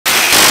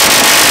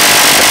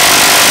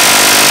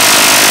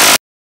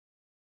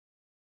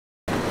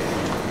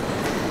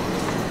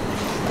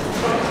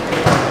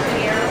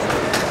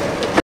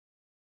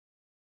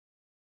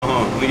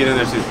get in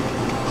there too.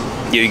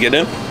 You get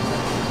in?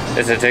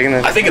 Is it taking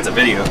this? I think it's a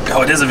video.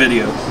 Oh, it is a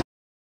video.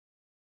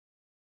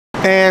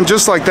 And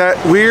just like that,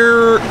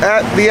 we're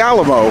at the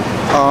Alamo.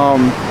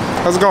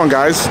 How's it going,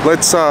 guys?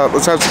 Let's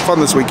have some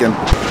fun this weekend.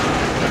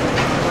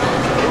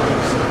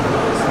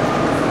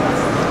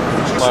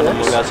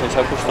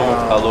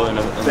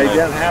 They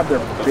didn't have their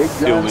big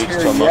guns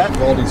here yet.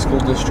 Uvalde School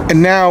District.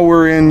 And now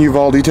we're in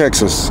Uvalde,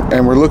 Texas,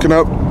 and we're looking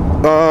up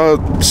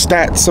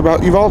stats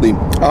about Uvalde.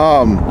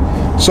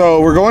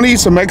 So we're going to eat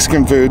some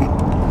Mexican food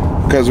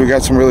because we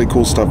got some really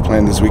cool stuff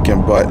planned this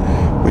weekend. But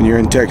when you're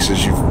in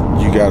Texas, you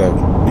gotta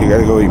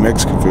go eat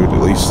Mexican food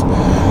at least.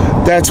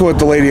 That's what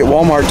the lady at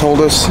Walmart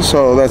told us.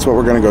 So that's what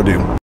we're gonna go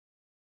do.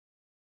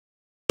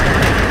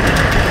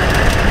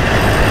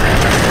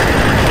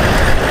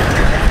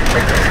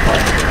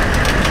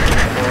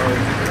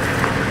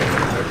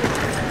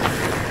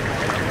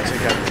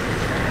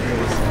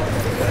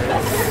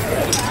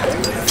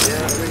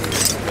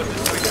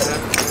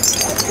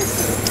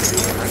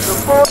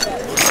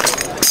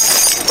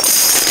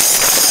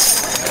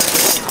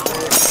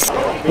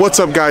 What's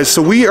up, guys?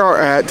 So we are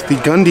at the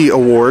Gundy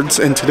Awards,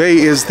 and today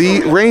is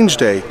the range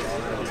day.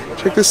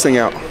 Check this thing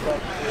out.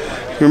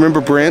 You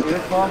remember Brent?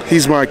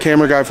 He's my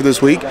camera guy for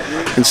this week,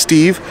 and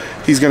Steve,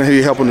 he's gonna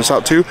be helping us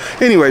out too.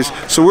 Anyways,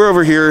 so we're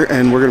over here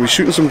and we're gonna be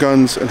shooting some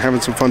guns and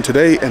having some fun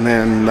today, and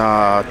then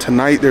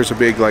tonight there's a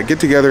big get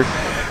together,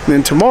 and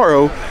then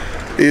tomorrow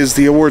is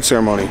the award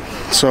ceremony.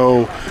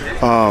 So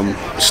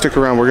stick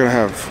around. We're gonna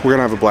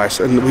have a blast,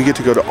 and we get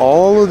to go to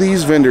all of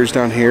these vendors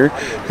down here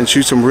and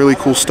shoot some really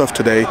cool stuff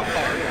today.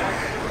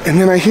 And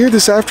then I hear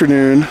this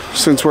afternoon,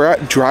 since we're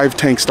at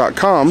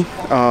drivetanks.com,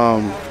 I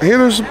hear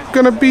there's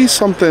gonna be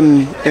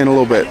something in a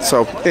little bit.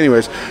 So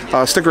anyways,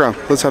 stick around.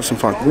 Let's have some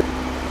fun.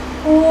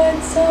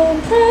 What so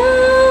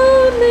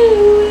proudly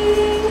we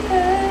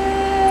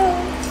hailed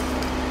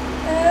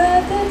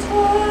at the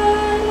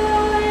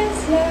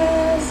twilight's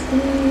last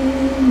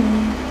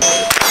gleaming.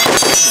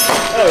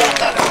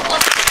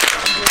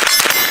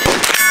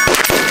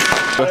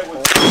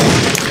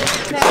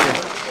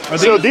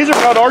 So these are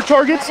not our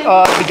targets.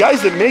 The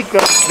guys that make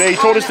them, they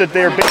told us that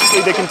they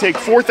can take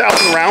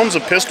 4,000 rounds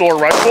of pistol or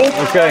rifle.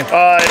 Okay.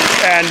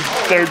 And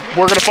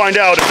we're gonna find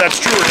out if that's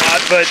true or not.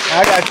 But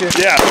I got you.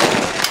 Yeah.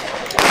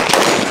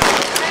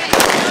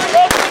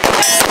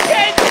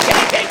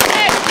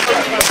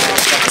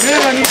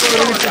 Man, I need to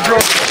release the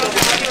drone.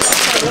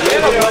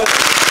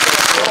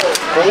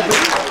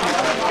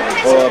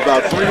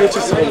 About 3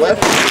 inches to the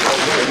left,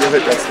 and you'll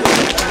hit that slip.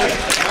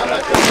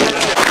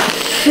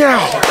 Yeah.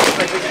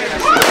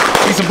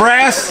 Piece of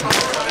brass. I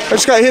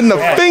just got hit in the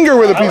finger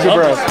with a piece of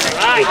brass.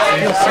 I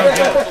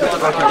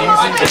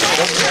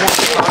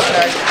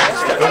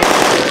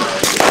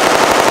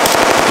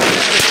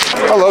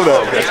love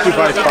that.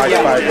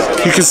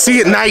 You can see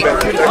at night.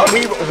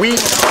 We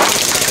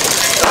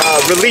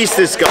released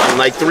this gun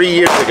like 3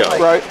 years ago.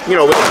 Right. You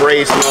know, with a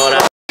brace and all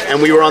that.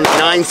 And we were on the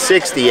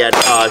 960 at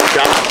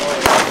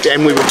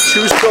and we were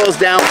 2 stalls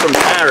down from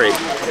Barrett.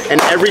 And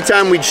every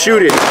time we'd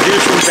shoot it,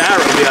 dudes from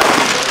Barrett would be like,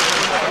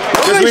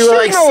 because we were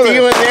like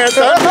stealing their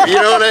thunder, you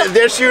know,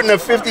 they're shooting a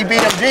 50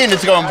 BMG and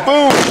it's going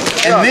boom.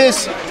 And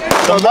this,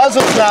 the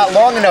muzzle's not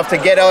long enough to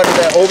get out of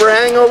the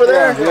overhang over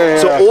there.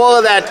 So all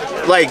of that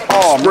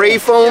spray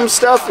foam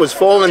stuff was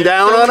falling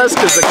down on us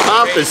because the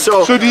comp is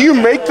so. So do you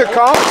make the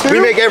comp too? We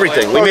make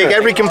everything. We make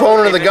every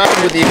component of the gun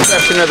with the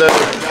exception of the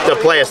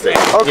plastic.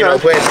 Okay. You know,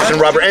 plastics and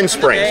rubber and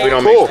springs. We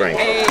don't make springs.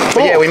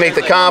 But yeah, we make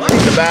the comp,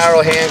 the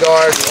barrel,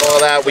 handguards, all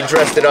that. We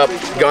dressed it up,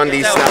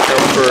 Gundy style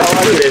for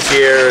this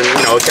year, and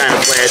you know, it's kind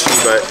of flashy,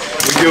 but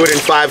we do it in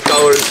 5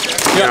 colors.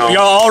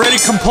 Y'all already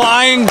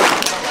complying?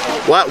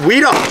 What? We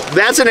don't.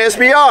 That's an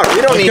SBR.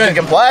 We don't need to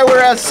comply. We're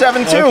at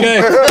 7.2.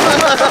 Okay.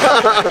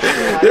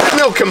 There's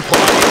no compliance.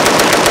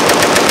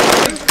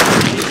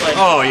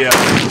 Oh, yeah.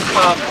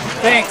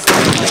 Thanks.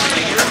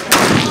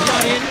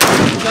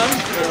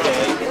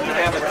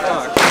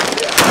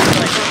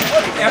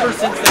 Ever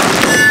since then.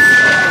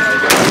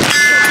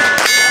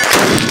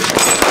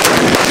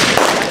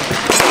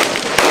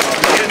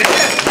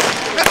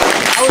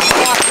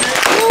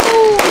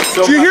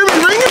 Do you hear me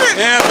ringing it?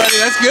 Yeah, buddy,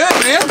 that's good,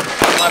 man.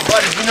 My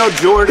buddy, you know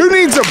Jordan. Who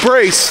needs a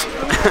brace?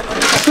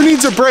 Who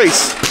needs a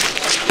brace?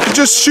 You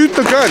just shoot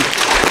the gun.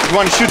 If you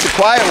want to shoot the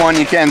quiet one,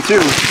 you can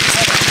too.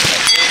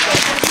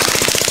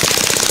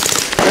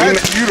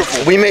 That's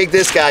beautiful. We make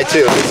this guy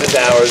too. This is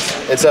ours.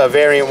 It's a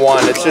variant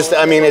 1. It's just,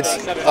 I mean, it's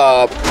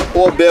all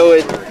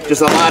billet,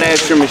 just a lot of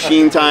extra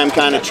machine time,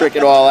 kind of trick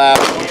it all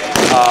out.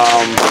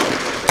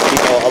 You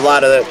know, a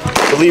lot of the,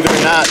 believe it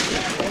or not.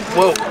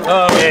 Whoa.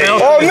 Hey.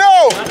 Oh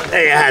no!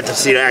 Hey, I had to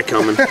see that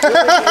coming.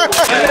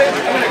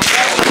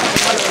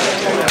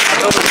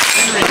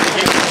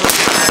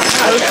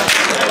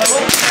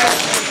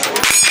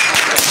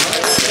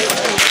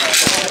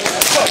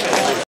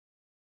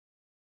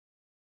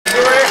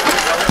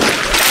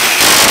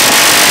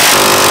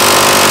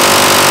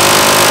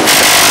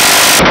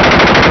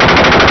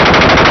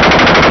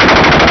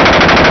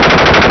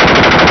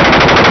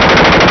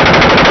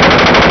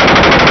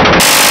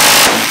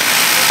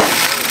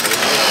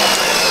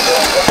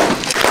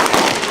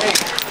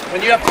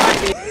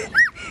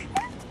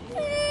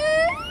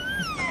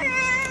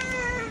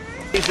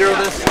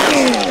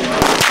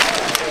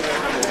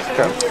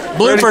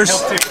 Bloopers.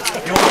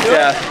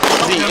 Yeah.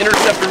 The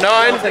Interceptor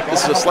 9.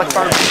 This is a select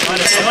fire.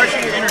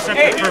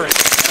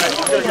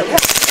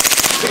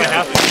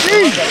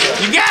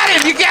 You got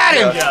him! You got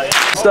him!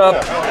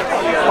 Stop.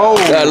 Oh,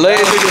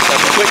 Laser, just a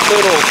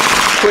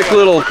quick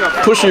little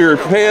push of your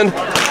hand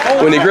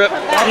when you grip.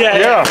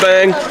 Yeah.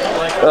 Bang.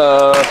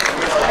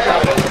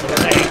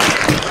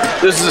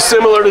 This is a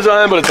similar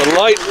design, but it's a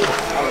light.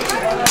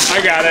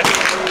 I got it.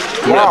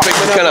 Wow.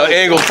 Kind of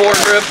angled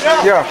foregrip.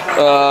 yeah.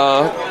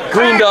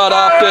 Green dot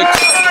optics.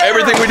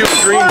 Everything we do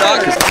with green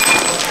dot.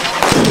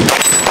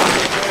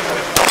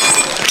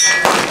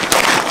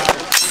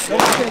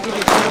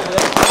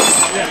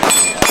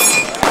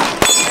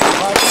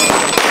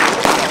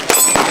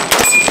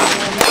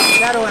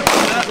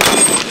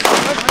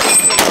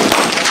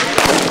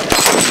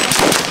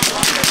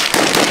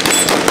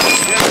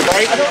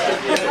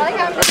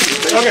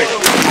 Okay.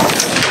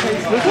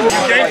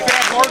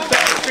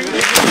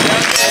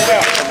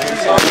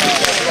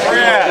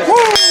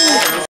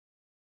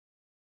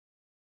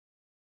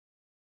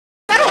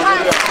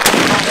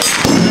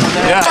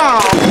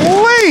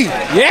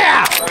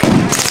 Yeah!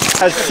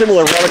 Has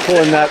similar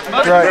reticle in that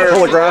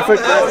holographic,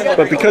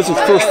 but because it's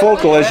first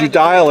focal, as you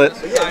dial it,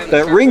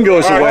 that ring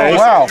goes away.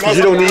 Wow. Because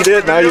you don't need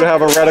it, now you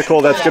have a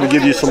reticle that's going to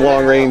give you some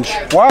long range.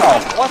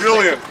 Wow.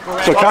 Brilliant.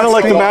 So kind of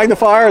like the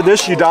magnifier,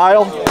 this you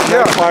dial,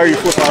 magnifier you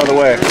flip out of the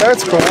way.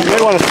 That's cool. You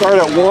may want to start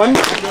at 1,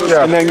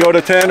 and then go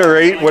to 10 or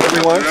 8, whatever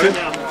you want to.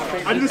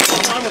 I do this all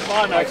the time with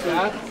mine, actually.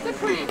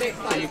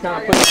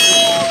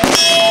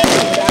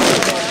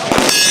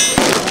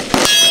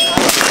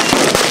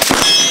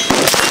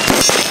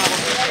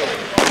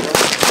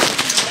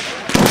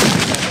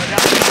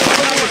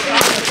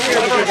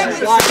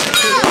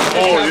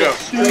 Oh, yeah.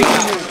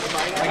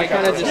 It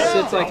kind of just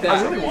sits like that.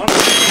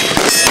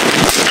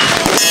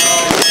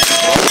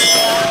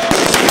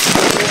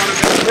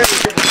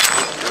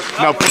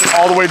 Now put it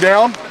all the way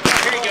down.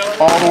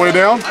 All the way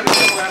down.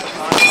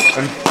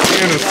 And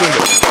send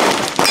it.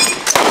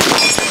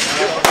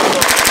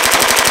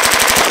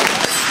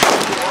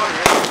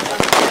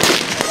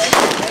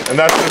 And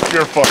that's just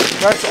pure fun.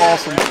 That's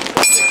awesome.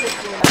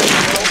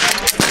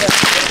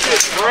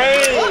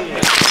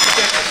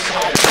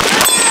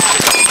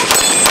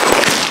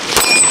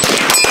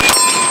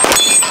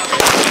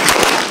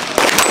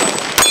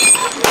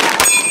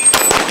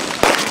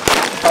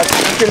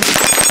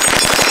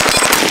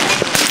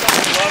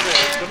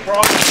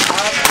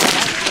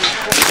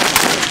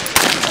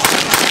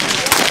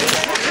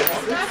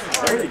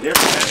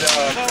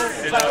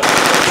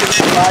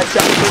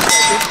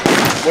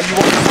 When you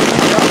want to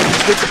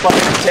hit the button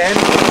 10.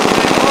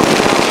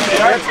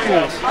 That's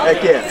cool.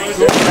 Heck yeah.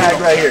 Tag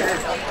right here.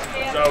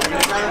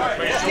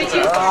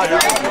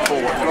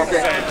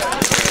 Okay.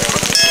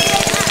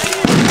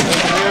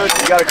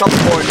 You got a couple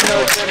more.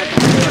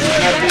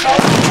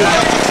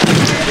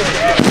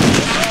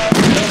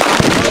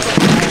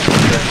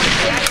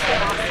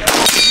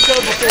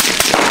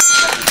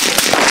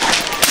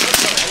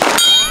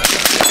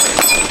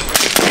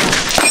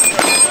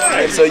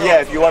 Alright, so yeah,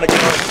 if you want to go,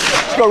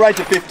 just go right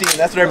to 15.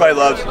 That's what everybody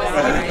loves.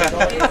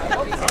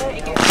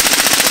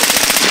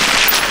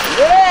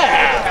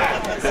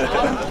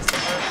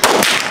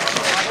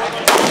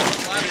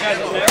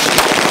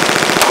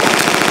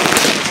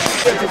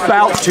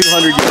 About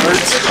 200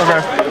 yards.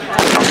 Okay.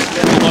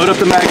 Load up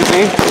the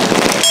magazine.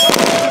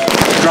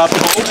 Drop the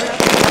bolt.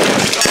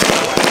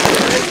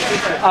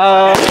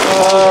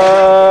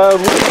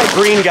 Look at the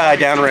green guy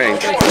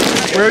downrange.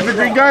 Where's the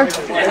green guy?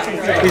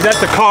 He's at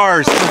the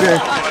cars. Okay.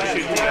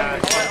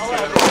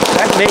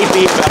 That may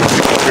be about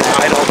 200.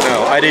 I don't know.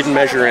 I didn't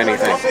measure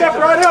anything.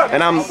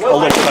 And I'm a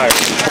little tired.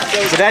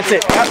 So that's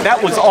it.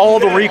 That was all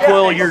the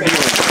recoil you're doing.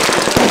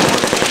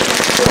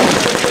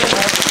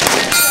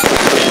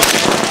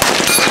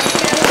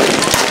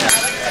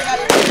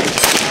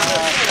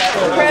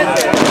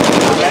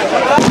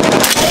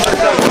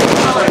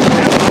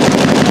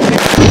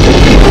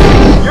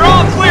 You're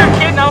all clear,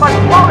 kid. Now let's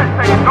blow this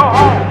thing and go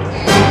home.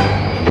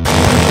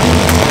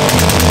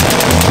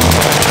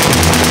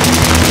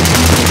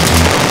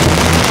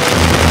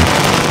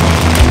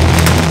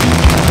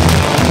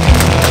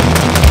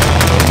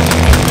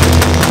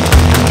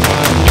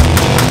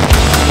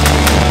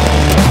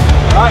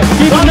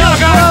 Keep it up,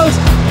 guys.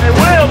 Hey,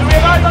 Will, do we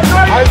have eyes on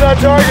target? Eyes on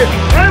target.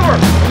 Hammer!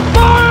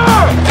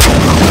 Fire!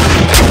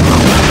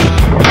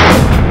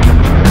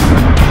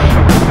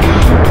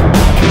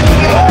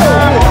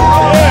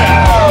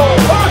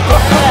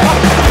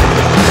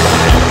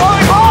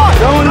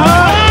 Going hot.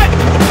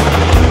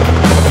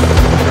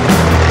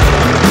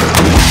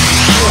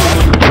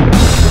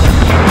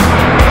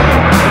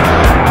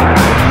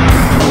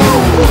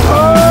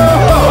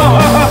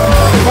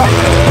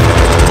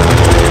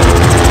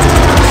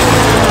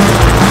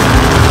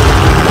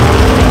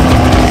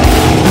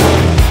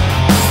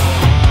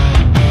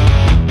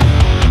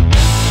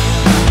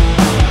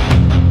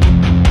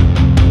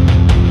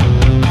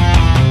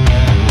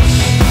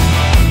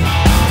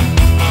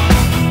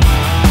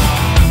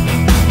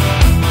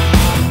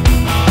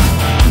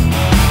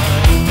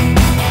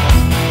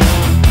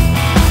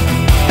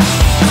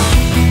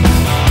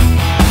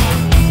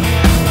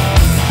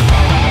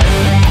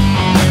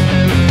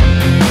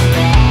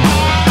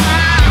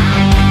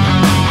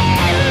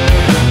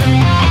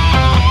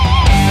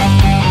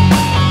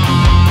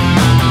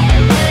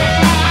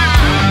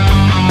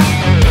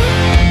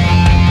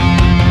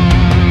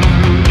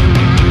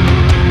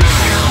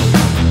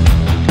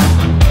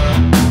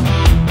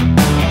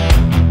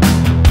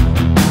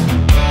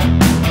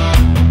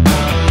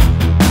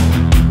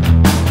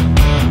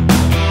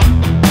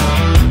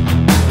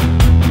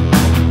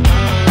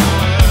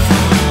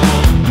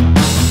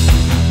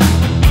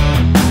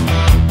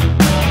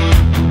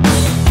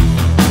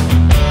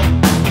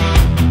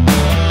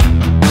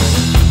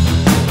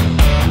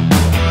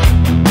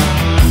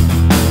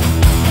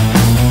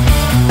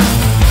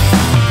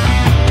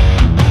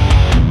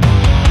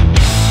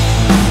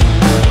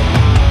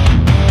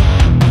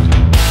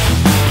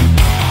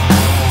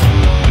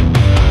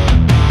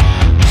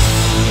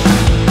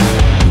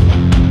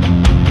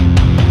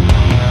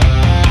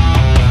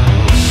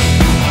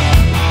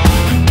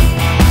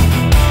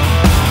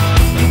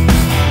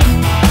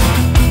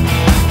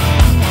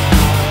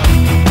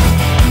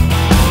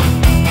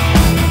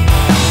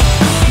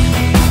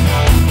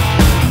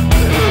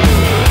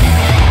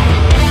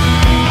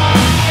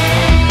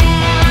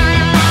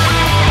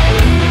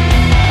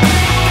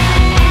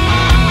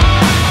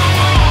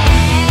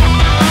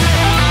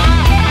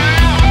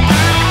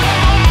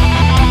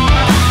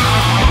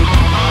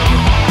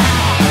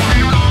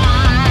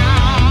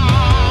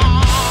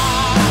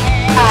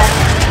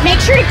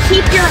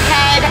 keep your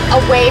head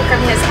away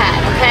from his head,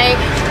 okay?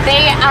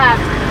 They,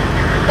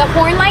 the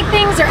horn-like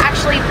things are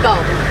actually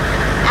bone.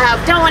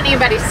 Don't want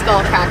anybody's skull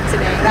cracked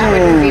today. That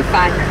wouldn't be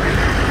fun.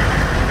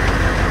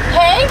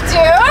 Hey,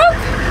 Duke!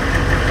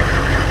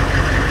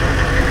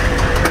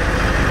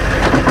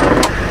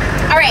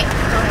 All right.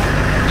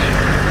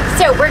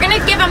 So we're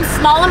gonna give him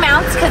small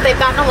amounts because they've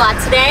gotten a lot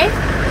today.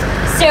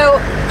 So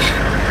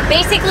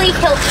basically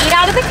he'll eat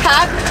out of the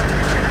cup,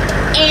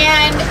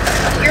 and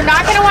you're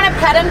not gonna wanna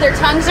pet them. Their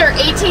tongues are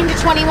 18 to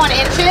 21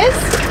 inches.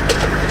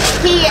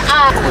 He,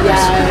 yes,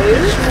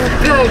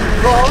 good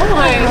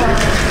boy.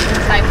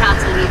 5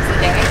 pounds of leaves a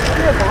day.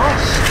 Oh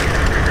gosh.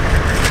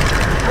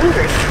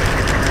 Hungry.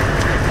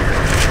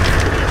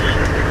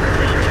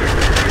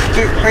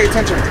 Dude, pay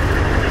attention.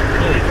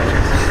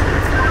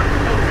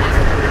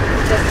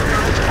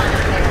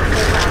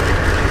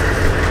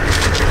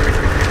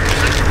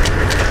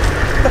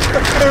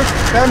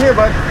 Down here,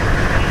 bud.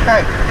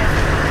 Hey.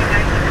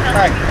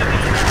 Hey.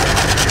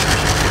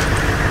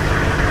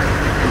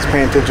 He's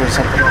paying attention to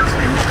something else. I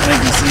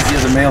think he sees the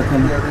other male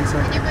coming.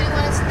 Anybody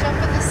want us to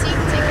jump in the seat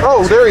and take a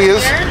Oh, there he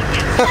is.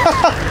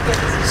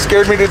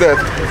 Scared me to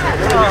death.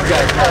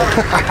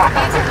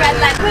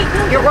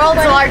 Your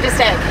world's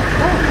largest egg.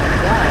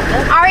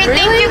 All right,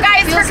 thank you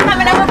guys for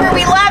coming over.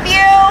 We love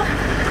you.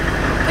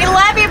 We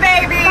love you,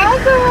 baby.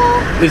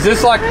 Is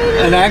this like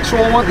an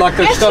actual one? Like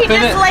there's stuff in it?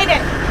 Yes, she just laid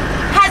it.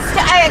 Has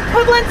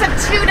equivalents of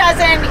 2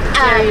 dozen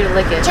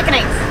chicken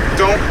eggs.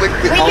 Don't lick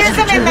the We use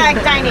them in the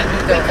dining.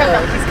 We cook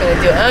them. He's gonna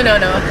do it. Oh no,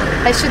 no.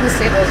 I shouldn't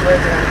say those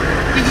words around.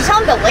 Did you tell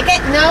him to lick it?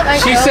 No, I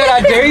She said,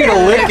 I dare you to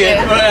lick it.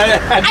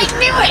 I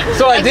knew it.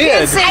 So I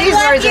did. Say these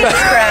words in this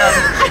crowd.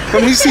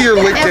 Let me see your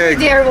licked Every egg.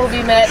 dare will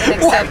be met and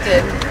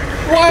accepted.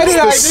 Why It's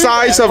did the I do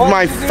size that? of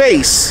my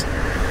face,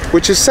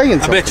 which is saying I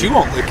something. bet you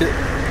won't lick it.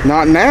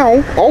 Not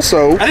now.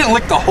 Also, I didn't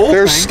lick the whole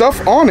there's thing.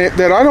 stuff on it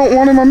that I don't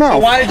want in my So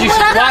mouth. why did you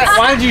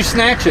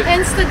snatch it?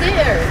 Hence the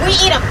dare. We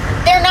eat them.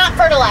 They're not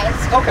fertilized.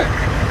 Okay.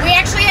 We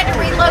actually had to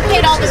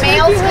relocate all the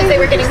males because they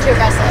were getting too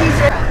aggressive.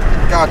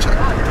 Gotcha.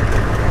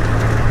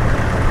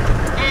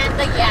 And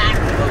the yak.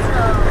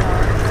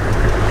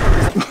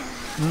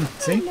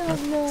 See?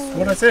 That's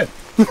what I said.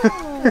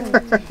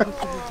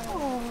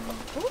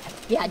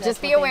 Yeah,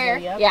 just be aware.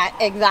 Yeah,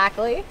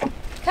 exactly.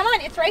 Come on,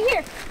 it's right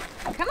here.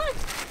 Come on.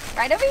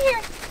 Right over here.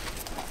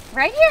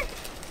 Right here.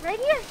 Right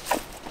here.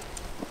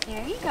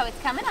 There you go. It's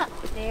coming up.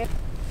 There.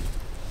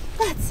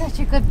 That's such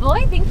a good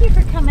boy. Thank you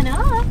for coming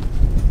up.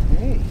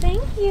 Hey.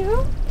 Thank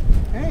you.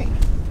 Hey.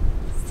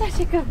 Such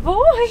a good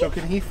boy. So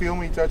can he feel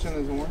me touching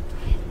his horn?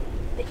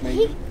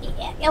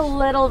 A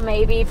little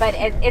maybe, but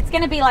it's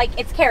going to be like,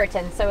 it's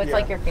keratin, so it's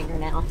like your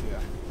fingernail.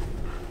 Yeah.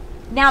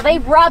 Now they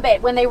rub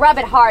it. When they rub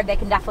it hard, they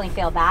can definitely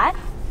feel that.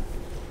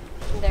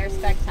 They're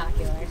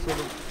spectacular. So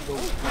the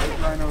white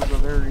rhinos, are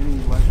there any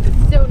left in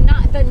So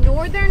not the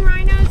northern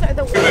rhinos are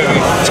the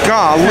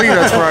Golly,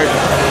 that's right.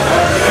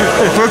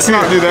 Let's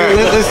not do that.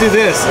 Let's do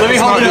this. Let me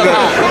Let's hold not it do up.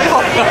 that.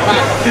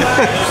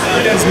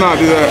 Let's not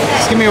do that.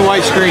 Just give me a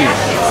white screen.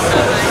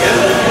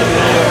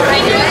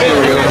 There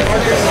we go.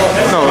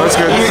 No, that's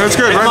good. That's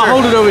good. Right I'll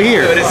hold there. it over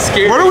here.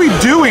 What are we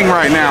doing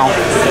right now?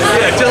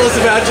 Yeah, tell us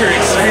about your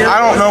experience.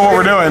 I don't know what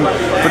we're doing,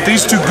 but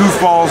these two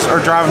goofballs are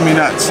driving me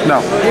nuts.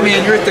 No. Hey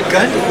man, you're at the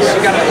Gundies.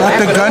 You gotta At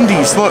the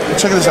Gundies. Look,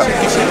 check this out.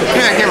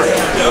 Camera.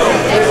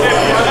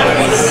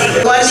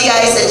 I wanted you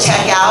guys to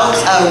check out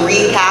a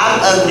recap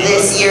of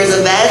this year's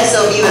event,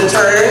 so if you would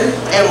turn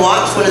and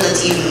watch one of the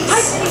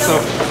TVs.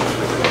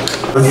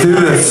 Let's do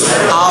this.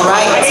 All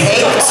right,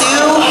 take 2.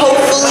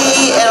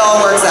 Hopefully it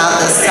all works out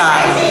this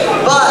time.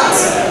 But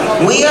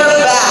we are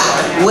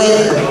back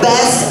with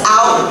Best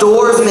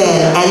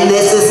Outdoorsman, and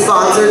this is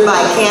sponsored by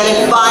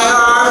Cannon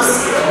Firearms.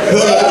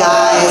 Hit it,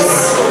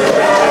 guys.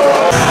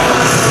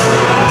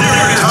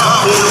 Here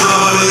comes the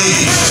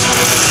nominees.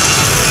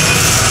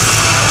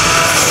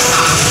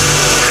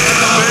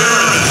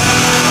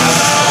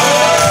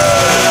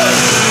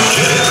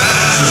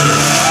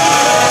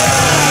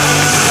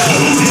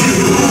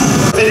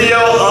 Video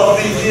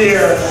of the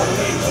year.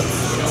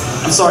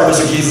 I'm sorry,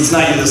 Mr. Keys, it's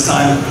not you this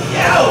time.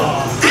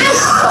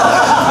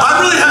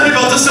 I'm really happy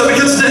about this though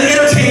because it's an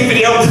entertaining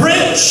video.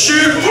 Print,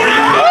 shoot,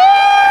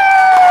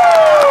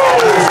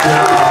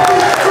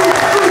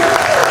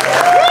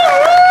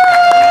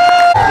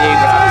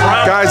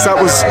 Guys,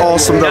 that was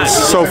awesome. That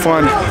was so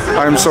fun.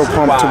 I am so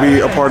pumped to be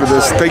a part of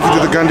this. Thank you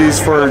to the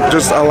Gundies for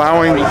just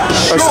allowing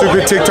a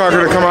stupid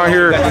TikToker to come out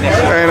here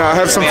and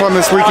have some fun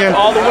this weekend.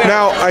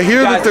 Now, I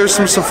hear that there's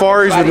some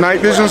safaris with night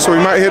vision, so we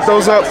might hit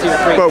those up.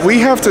 But we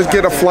have to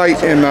get a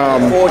flight in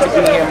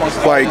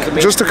like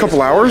just a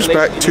couple hours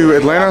back to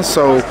Atlanta.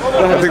 So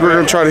I think we're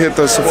going to try to hit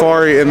the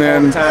safari and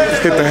then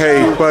hit the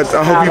hay. But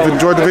I hope you've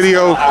enjoyed the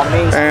video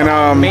and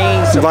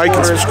like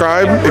and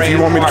subscribe if you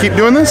want me to keep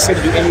doing this.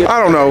 I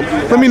don't know.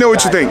 Let me know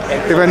what you think.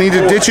 If I need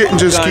to ditch it and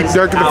just keep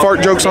ducking the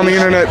fart jokes on the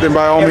internet, then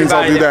by all means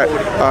I'll do that.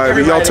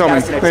 Y'all tell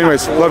me.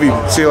 Anyways, love you.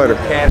 See you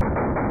later.